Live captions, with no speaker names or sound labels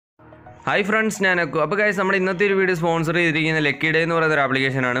Hi friends, Nanaku. Now guys, we will video sponsor Lucky Day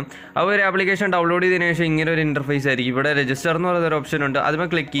application. Our application download interface register option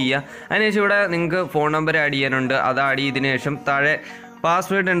click phone number add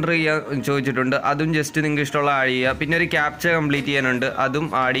password enter ചോദിച്ചിട്ടുണ്ട് അതും just നിങ്ങൾക്ക് ഇഷ്ടമുള്ള add ചെയ്യുക പിന്നെ ഒരു captcha complete ചെയ്യാനുണ്ട് അതും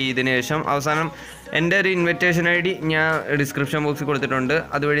add ചെയ്തതിനു ശേഷം അവസാനം എൻ്റെ ഒരു ഇൻവിറ്റേഷൻ ഐഡി ഞാൻ ഡിസ്ക്രിപ്ഷൻ ബോക്സിൽ കൊടുത്തിട്ടുണ്ട്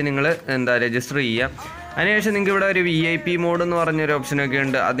അതുവഴി നിങ്ങൾ രജിസ്റ്റർ ചെയ്യുക അതിനുശേഷം നിങ്ങൾക്ക് ഇവിടെ ഒരു VIP മോഡ് എന്ന് പറഞ്ഞൊരു ഓപ്ഷനൊക്കെ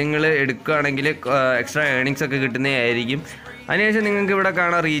ഉണ്ട് അത് നിങ്ങൾ എടുക്കുകയാണെങ്കിൽ എക്സ്ട്രാ ഏർണിങ്സ് ഒക്കെ കിട്ടുന്നതായിരിക്കും അതിനുശേഷം നിങ്ങൾക്ക് ഇവിടെ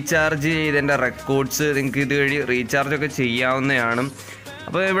കാണാം റീചാർജ് ചെയ്തതിൻ്റെ റെക്കോർഡ്സ് നിങ്ങൾക്ക് ഇതുവഴി റീചാർജ് ഒക്കെ ചെയ്യാവുന്നതാണ്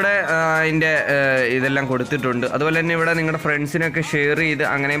അപ്പോൾ ഇവിടെ അതിൻ്റെ ഇതെല്ലാം കൊടുത്തിട്ടുണ്ട് അതുപോലെ തന്നെ ഇവിടെ നിങ്ങളുടെ ഫ്രണ്ട്സിനൊക്കെ ഷെയർ ചെയ്ത്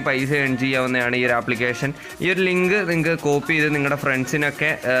അങ്ങനെയും പൈസ ഏൺ ചെയ്യാവുന്നതാണ് ഈ ഒരു ആപ്ലിക്കേഷൻ ഈ ഒരു ലിങ്ക് നിങ്ങൾക്ക് കോപ്പി ചെയ്ത് നിങ്ങളുടെ ഫ്രണ്ട്സിനൊക്കെ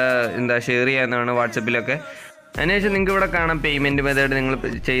ഷെയർ ചെയ്യാവുന്നതാണ് വാട്സപ്പിലൊക്കെ അതിനുശേഷം നിങ്ങൾക്ക് ഇവിടെ കാണാം പേയ്മെൻറ്റ് മെത്തേഡ് നിങ്ങൾ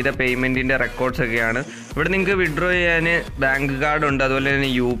ചെയ്ത പേയ്മെൻറ്റിൻ്റെ റെക്കോർഡ്സ് ഒക്കെയാണ് ഇവിടെ നിങ്ങൾക്ക് വിഡ്രോ ചെയ്യാൻ ബാങ്ക് കാർഡ് ഉണ്ട് അതുപോലെ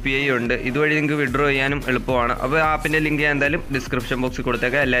തന്നെ UPI ഉണ്ട് ഇതുവഴി നിങ്ങൾക്ക് വിഡ്രോ ചെയ്യാനും എളുപ്പമാണ് അപ്പോൾ ആപ്പിൻ്റെ ലിങ്ക് ഞാൻ എന്തായാലും ഡിസ്ക്രിപ്ഷൻ ബോക്സിൽ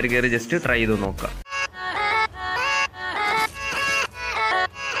കൊടുത്തേക്കാം എല്ലാവരും കയറി ജസ്റ്റ് ട്രൈ ചെയ്ത് നോക്കാം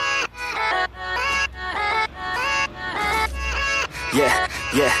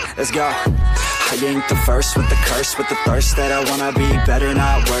Yeah, let's go. I ain't the first with the curse, with the thirst that I wanna be better,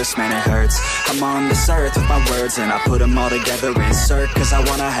 not worse, man it hurts. I'm on this earth with my words and I put them all together, insert, cause I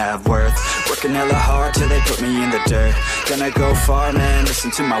wanna have worth. Working hella hard till they put me in the dirt. Gonna go far, man,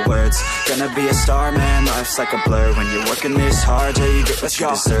 listen to my words. Gonna be a star, man, life's like a blur. When you're working this hard till you get what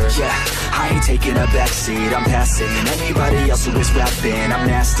you deserve. Yeah, I ain't taking a backseat, I'm passing anybody else who is rapping. I'm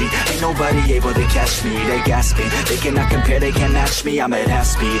nasty, ain't nobody able to catch me. They gasping, they cannot compare, they can't match me. I'm at half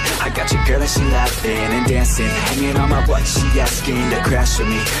speed, I got your girl and she laughing and dancing, hanging on my butt, she asking to crash with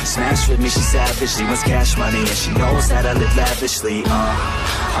me, smash with me, she savage, she wants cash money, and she knows that I live lavishly,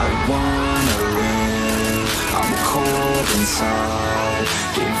 I wanna live, I'm cold inside,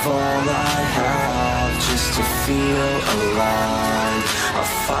 give all I have just to feel alive, I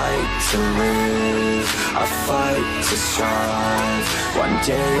fight to live, I fight to strive, one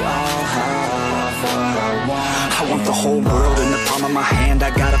day I'll have what I want the whole world in the palm of my hand, I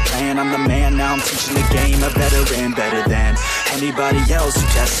got a plan, I'm the man, now I'm teaching the game, a veteran, better than anybody else who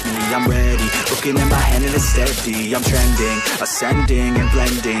tests me, I'm ready, looking in my hand and it's steady, I'm trending, ascending and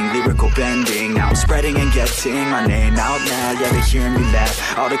blending, lyrical bending, now I'm spreading and getting my name out now, yeah they hearing me laugh,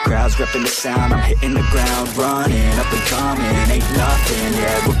 all the crowds repping the sound, I'm hitting the ground, running, up and coming, ain't nothing,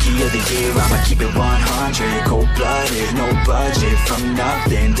 yeah, rookie of the year, I'ma keep it 100, cold-blooded, no budget, from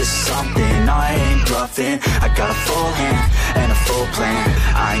nothing to something, I ain't bluffing, I got a full hand and a full plan,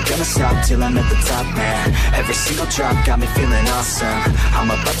 I ain't gonna stop till I'm at the top, man, every single drop got me feeling awesome,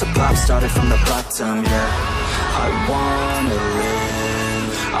 I'm about to pop, started from the bottom, yeah, I wanna live,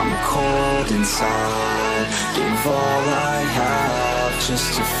 I'm cold inside, give all I have just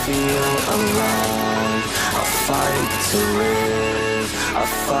to feel alive, I fight to live, I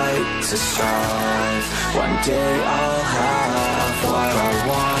fight to strive, one day I'll have what I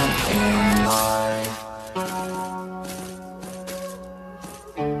want in life.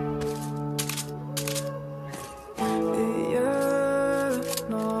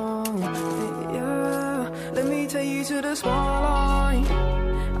 To the spotlight,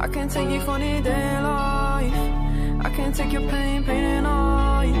 I can take you for the day life, I can take your pain and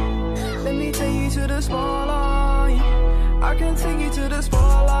I. Let me take you to the spotlight, I can take you to the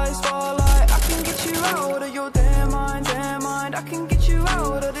spotlight, I can get you out of your damn mind, I can get you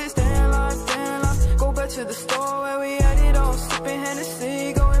out of this damn life, go back to the store where we had it all, sipping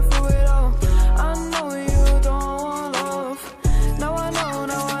Hennessy, going through it all. I know you don't want love, now I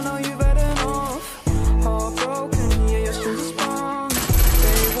know you better enough, heartbroken.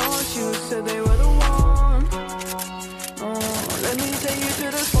 Said they were the one. Let me take you to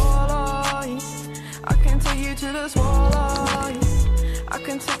the spotlight, I can take you to the spotlight, I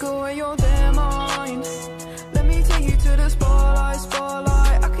can take away your damn mind. Let me take you to the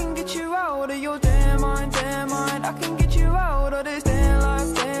spotlight, I can get you out of your damn mind, I can get you out of this damn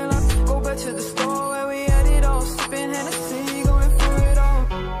life, go back to the store where we had it all, sipping Hennessy, going through it all.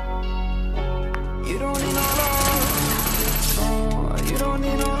 You don't need no love, you don't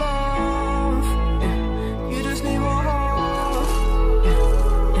need no love,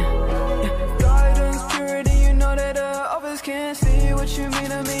 can't see what you mean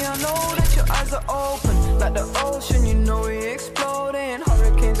to me. I know that your eyes are open like the ocean, you know we exploding,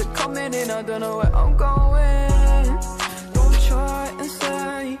 hurricanes are coming in, I don't know where I'm going. Don't try and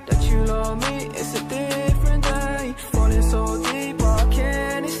say that you love me, it's a different day, falling so deep I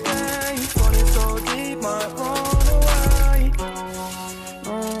can't escape, falling so deep might run away.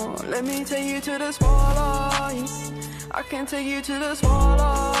 Let me take you to the spotlight, I can take you to the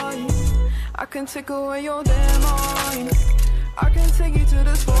spotlight. I can take away your damn mind.